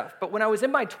this stuff, but when I was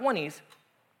in my 20s,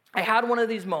 I had one of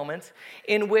these moments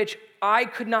in which I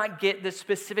could not get this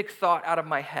specific thought out of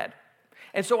my head.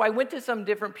 And so I went to some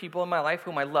different people in my life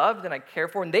whom I loved and I care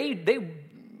for, and they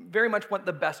very much want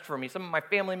the best for me, some of my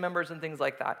family members and things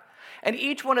like that. And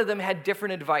each one of them had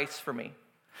different advice for me.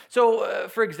 So,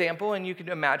 for example, and you can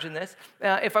imagine this,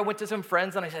 if I went to some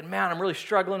friends and I said, man, I'm really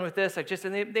struggling with this,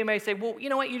 and they may say, well, you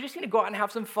know what, you just need to go out and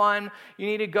have some fun. You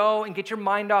need to go and get your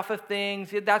mind off of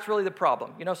things. That's really the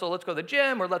problem. So let's go to the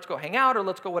gym, or let's go hang out, or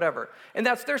let's go whatever. And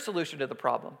that's their solution to the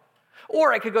problem.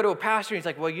 Or I could go to a pastor and he's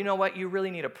like, well, you know what, you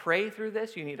really need to pray through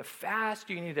this. You need to fast.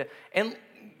 You need to, and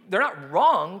they're not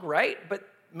wrong, right? But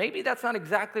maybe that's not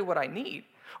exactly what I need.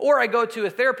 Or I go to a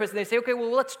therapist and they say, okay, well,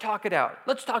 let's talk it out.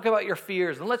 Let's talk about your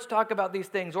fears and let's talk about these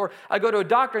things. Or I go to a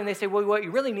doctor and they say, well, what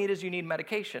you really need is you need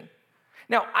medication.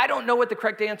 Now, I don't know what the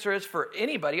correct answer is for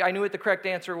anybody. I knew what the correct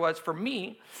answer was for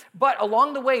me. But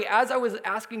along the way, as I was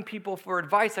asking people for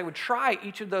advice, I would try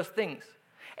each of those things.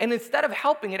 And instead of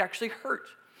helping, it actually hurt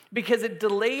because it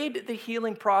delayed the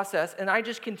healing process. And I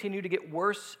just continued to get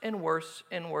worse and worse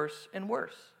and worse and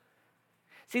worse.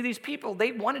 See, these people,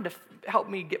 they wanted to help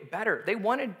me get better. They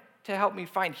wanted to help me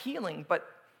find healing, but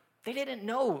they didn't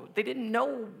know. They didn't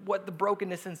know what the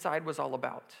brokenness inside was all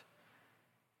about.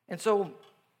 And so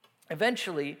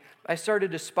eventually, I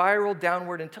started to spiral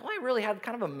downward until I really had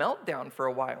kind of a meltdown for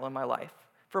a while in my life.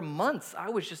 For months, I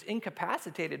was just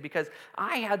incapacitated because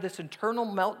I had this internal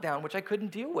meltdown which I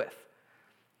couldn't deal with.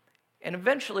 And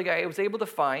eventually, I was able to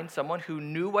find someone who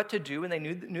knew what to do, and they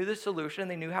knew the solution,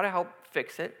 and they knew how to help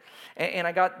fix it. And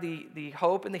I got the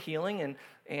hope and the healing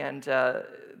and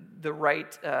the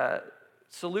right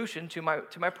solution to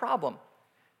my problem.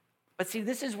 But see,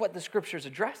 this is what the Scripture is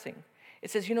addressing.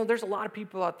 It says, there's a lot of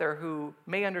people out there who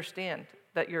may understand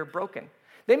that you're broken.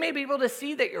 They may be able to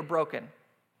see that you're broken,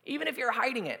 even if you're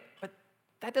hiding it. But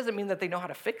that doesn't mean that they know how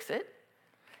to fix it.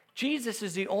 Jesus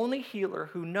is the only healer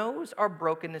who knows our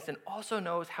brokenness and also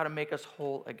knows how to make us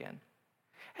whole again.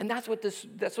 And that's what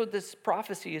this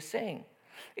prophecy is saying,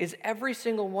 is every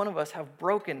single one of us have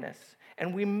brokenness.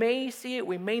 And we may see it,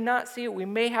 we may not see it, we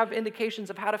may have indications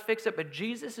of how to fix it, but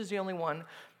Jesus is the only one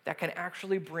that can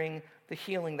actually bring the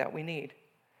healing that we need.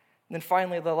 And then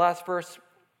finally, the last verse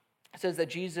says that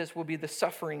Jesus will be the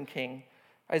suffering king.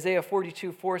 Isaiah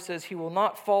 42:4 says, he will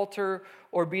not falter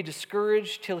or be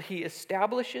discouraged till he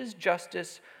establishes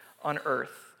justice on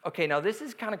earth. Okay, now this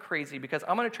is kind of crazy because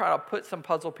I'm going to try to put some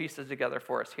puzzle pieces together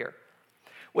for us here.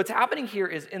 What's happening here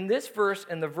is in this verse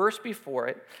and the verse before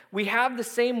it, we have the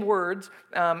same words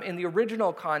in the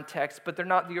original context, but they're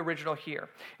not the original here.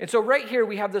 And so right here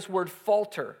we have this word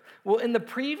falter. Well, in the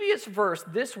previous verse,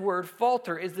 this word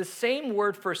falter is the same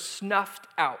word for snuffed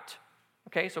out.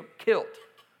 Okay, so killed.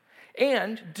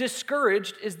 And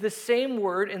discouraged is the same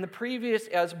word in the previous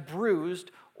as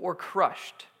bruised or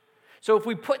crushed. So if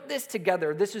we put this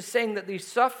together, this is saying that the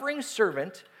suffering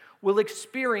servant will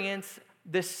experience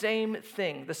the same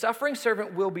thing. The suffering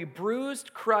servant will be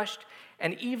bruised, crushed,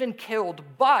 and even killed,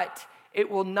 but it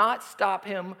will not stop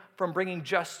him from bringing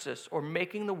justice or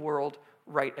making the world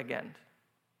right again.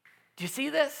 Do you see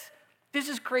this? This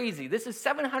is crazy. This is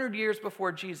 700 years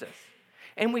before Jesus.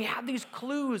 And we have these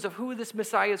clues of who this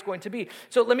Messiah is going to be.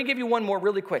 So let me give you one more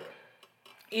really quick.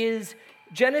 Is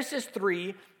Genesis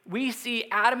 3, we see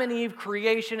Adam and Eve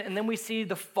creation, and then we see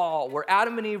the fall, where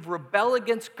Adam and Eve rebel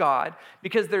against God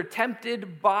because they're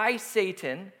tempted by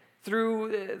Satan through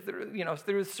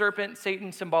the serpent,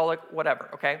 Satan, symbolic, whatever,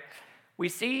 okay? We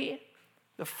see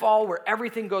the fall where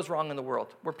everything goes wrong in the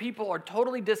world, where people are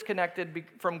totally disconnected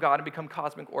from God and become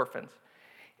cosmic orphans.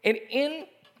 And in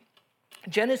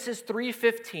Genesis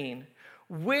 3:15,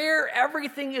 where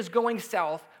everything is going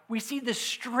south, we see this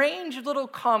strange little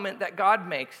comment that God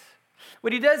makes.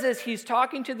 What he does is he's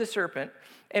talking to the serpent,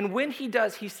 and when he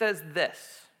does, he says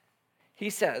this. He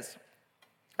says,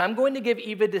 I'm going to give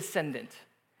Eve a descendant,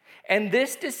 and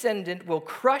this descendant will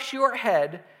crush your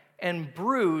head and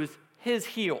bruise his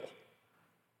heel.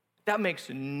 That makes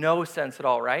no sense at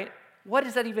all, right? What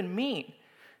does that even mean?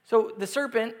 So the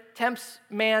serpent tempts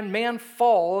man, man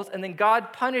falls, and then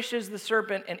God punishes the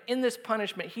serpent, and in this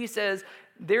punishment, he says,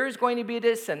 there's going to be a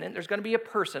descendant, there's going to be a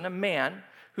person, a man,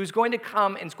 who's going to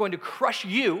come and is going to crush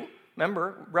you.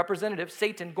 Remember, representative,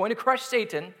 Satan, going to crush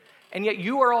Satan, and yet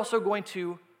you are also going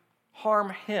to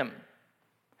harm him.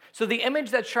 So the image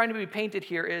that's trying to be painted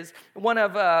here is one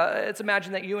of, let's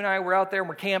imagine that you and I were out there and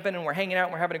we're camping and we're hanging out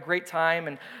and we're having a great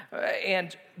time,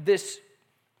 and this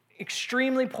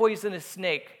extremely poisonous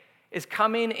snake is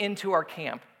coming into our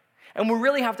camp. And we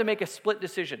really have to make a split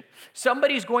decision.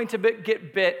 Somebody's going to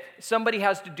get bit, somebody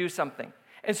has to do something.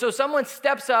 And so someone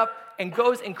steps up and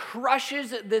goes and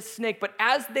crushes this snake, but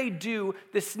as they do,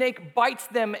 the snake bites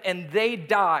them and they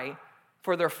die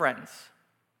for their friends.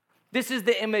 This is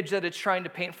the image that it's trying to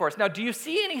paint for us. Now, do you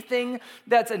see anything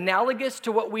that's analogous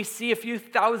to what we see a few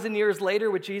thousand years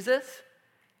later with Jesus?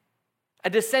 A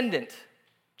descendant,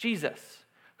 Jesus,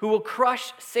 who will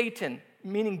crush Satan,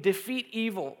 meaning defeat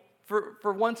evil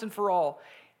for once and for all,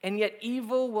 and yet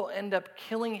evil will end up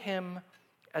killing him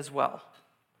as well.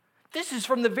 This is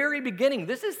from the very beginning.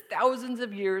 This is thousands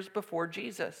of years before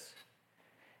Jesus.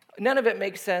 None of it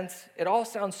makes sense. It all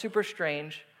sounds super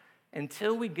strange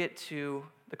until we get to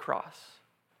the cross.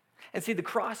 And see, the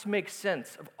cross makes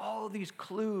sense of all these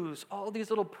clues, all these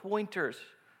little pointers.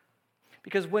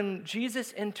 Because when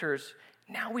Jesus enters,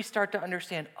 now we start to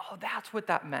understand, oh, that's what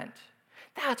that meant.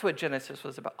 That's what Genesis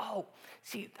was about.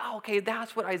 Okay,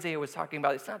 that's what Isaiah was talking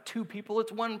about. It's not two people,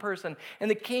 it's one person.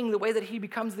 And the king, the way that he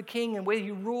becomes the king and the way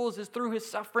he rules is through his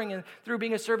suffering and through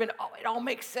being a servant. Oh, it all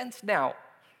makes sense now.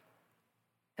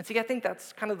 And see, I think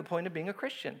that's kind of the point of being a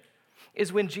Christian,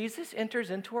 is when Jesus enters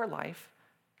into our life,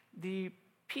 the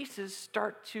pieces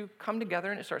start to come together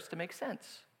and it starts to make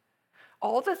sense.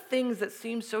 All the things that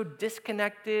seem so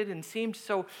disconnected and seem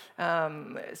so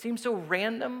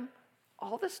random,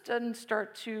 all of a sudden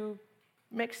start to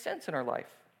make sense in our life,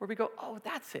 where we go, oh,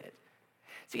 that's it.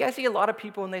 See, I see a lot of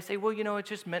people and they say, well, it's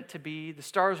just meant to be, the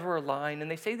stars were aligned, and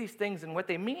they say these things, and what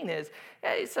they mean is,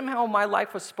 hey, somehow my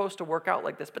life was supposed to work out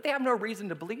like this, but they have no reason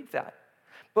to believe that.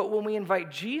 But when we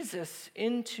invite Jesus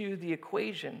into the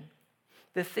equation,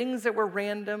 the things that were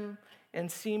random and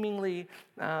seemingly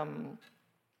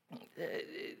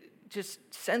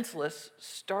just senseless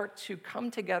start to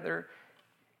come together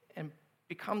and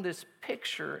become this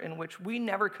picture in which we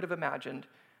never could have imagined,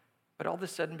 but all of a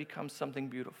sudden becomes something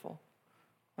beautiful.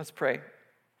 Let's pray.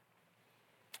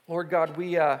 Lord God,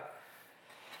 when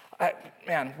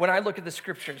I look at the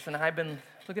scriptures, and I've been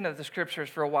looking at the scriptures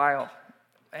for a while,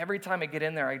 every time I get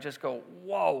in there, I just go,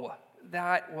 whoa,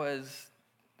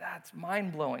 that's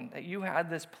mind-blowing, that you had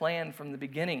this plan from the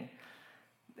beginning,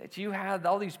 that you had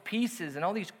all these pieces and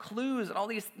all these clues and all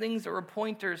these things that were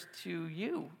pointers to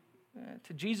you,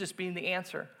 to Jesus being the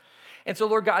answer. And so,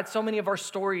 Lord God, so many of our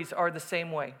stories are the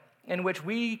same way, in which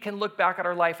we can look back at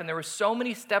our life and there were so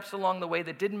many steps along the way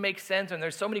that didn't make sense, and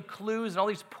there's so many clues and all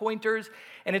these pointers,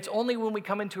 and it's only when we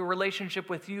come into a relationship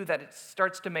with you that it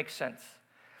starts to make sense,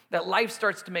 that life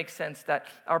starts to make sense, that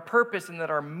our purpose and that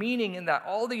our meaning and that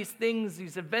all these things,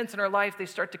 these events in our life, they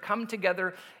start to come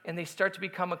together and they start to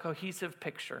become a cohesive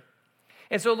picture.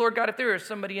 And so, Lord God, if there is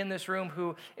somebody in this room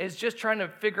who is just trying to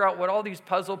figure out what all these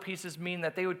puzzle pieces mean,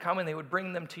 that they would come and they would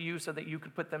bring them to you so that you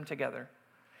could put them together.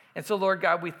 And so, Lord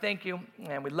God, we thank you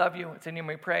and we love you. It's in you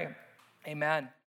we pray. Amen.